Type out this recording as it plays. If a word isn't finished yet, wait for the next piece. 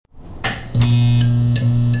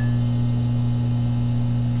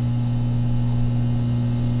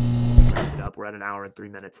at an hour and 3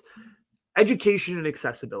 minutes. Education and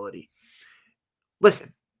accessibility.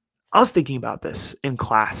 Listen, I was thinking about this in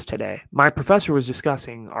class today. My professor was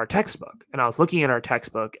discussing our textbook, and I was looking at our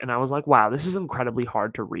textbook, and I was like, wow, this is incredibly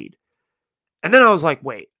hard to read. And then I was like,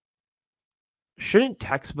 wait, shouldn't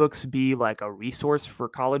textbooks be like a resource for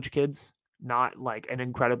college kids, not like an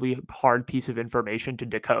incredibly hard piece of information to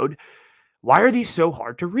decode? Why are these so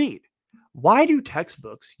hard to read? Why do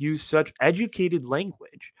textbooks use such educated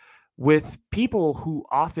language with people who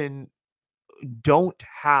often don't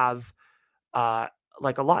have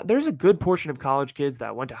like a lot? There's a good portion of college kids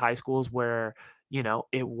that went to high schools where,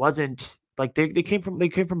 it wasn't like they came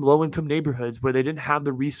from low income neighborhoods where they didn't have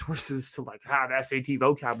the resources to like have SAT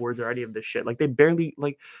vocab words or any of this shit. Like they barely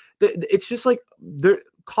like it's just like their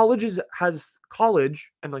college,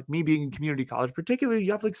 and like me being in community college particularly,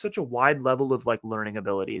 you have like such a wide level of like learning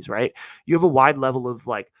abilities, right? You have a wide level of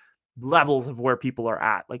like levels of where people are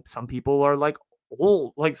at. Like some people are like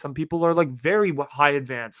old, like some people are like very high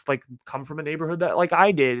advanced, like come from a neighborhood that like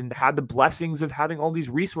I did and had the blessings of having all these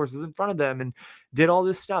resources in front of them and did all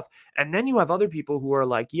this stuff. And then you have other people who are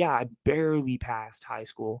like, yeah, I barely passed high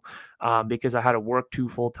school because I had to work 2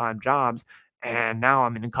 full-time jobs, and now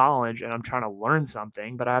I'm in college and I'm trying to learn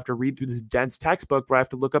something, but I have to read through this dense textbook where I have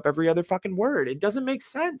to look up every other fucking word. It doesn't make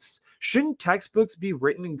sense. Shouldn't textbooks be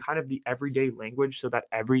written in kind of the everyday language so that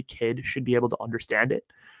every kid should be able to understand it?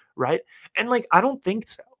 Right. And like, I don't think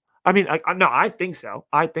so. I mean, no, I think so.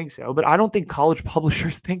 But I don't think college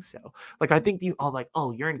publishers think so. Like, I think you all like,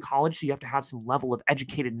 oh, you're in college, so you have to have some level of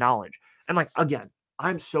educated knowledge. And like, again,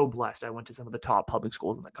 I'm so blessed. I went to some of the top public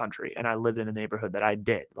schools in the country, and I lived in a neighborhood that I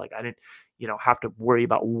did. Like, I didn't, have to worry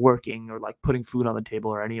about working or like putting food on the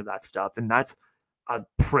table or any of that stuff. And that's a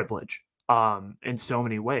privilege, in so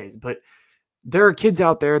many ways. But there are kids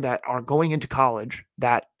out there that are going into college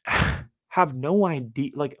that have no idea,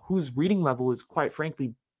 like whose reading level is quite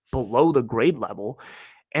frankly below the grade level,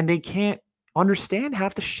 and they can't understand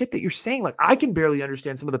half the shit that you're saying. Like I can barely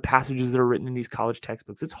understand some of the passages that are written in these college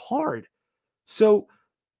textbooks. It's hard. So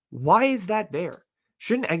why is that there?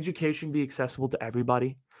 Shouldn't education be accessible to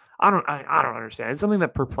everybody? I don't understand. It's something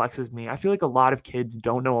that perplexes me. I feel like a lot of kids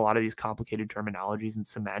don't know a lot of these complicated terminologies and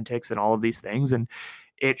semantics and all of these things, and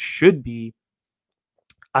it should be.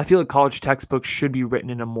 I feel like college textbooks should be written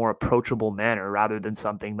in a more approachable manner rather than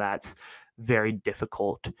something that's very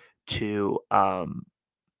difficult to,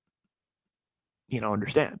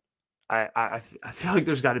 understand. I feel like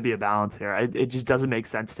there's got to be a balance here. It just doesn't make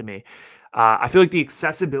sense to me. I feel like the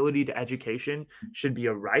accessibility to education should be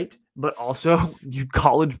a right, but also you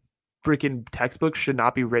college freaking textbooks should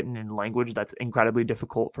not be written in language that's incredibly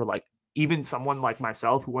difficult for like even someone like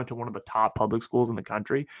myself who went to one of the top public schools in the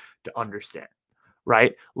country to understand.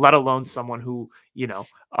 Right? Let alone someone who,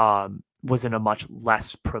 was in a much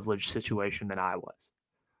less privileged situation than I was.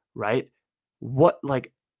 Right?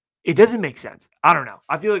 Like, it doesn't make sense. I don't know.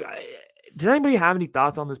 I feel like, does anybody have any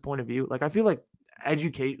thoughts on this point of view? Like, I feel like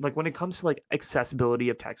like when it comes to like accessibility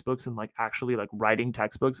of textbooks and like actually like writing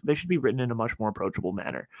textbooks, they should be written in a much more approachable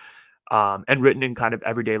manner. And written in kind of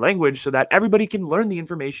everyday language so that everybody can learn the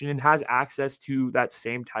information and has access to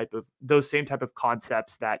those same type of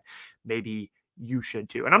concepts that maybe you should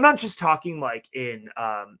too. And I'm not just talking like in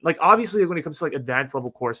like obviously when it comes to like advanced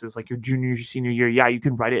level courses like your junior, senior year, yeah, you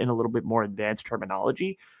can write it in a little bit more advanced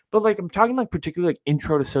terminology. But like I'm talking like particularly like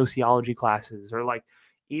intro to sociology classes or like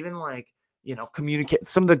even like communicate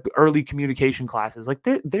some of the early communication classes. Like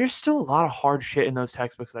there's still a lot of hard shit in those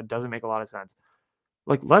textbooks that doesn't make a lot of sense.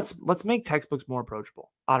 Like let's make textbooks more approachable.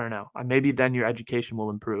 I don't know. Maybe then your education will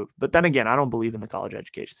improve. But then again, I don't believe in the college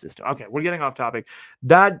education system. Okay, we're getting off topic.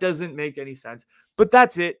 That doesn't make any sense. But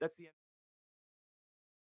that's it. That's the end.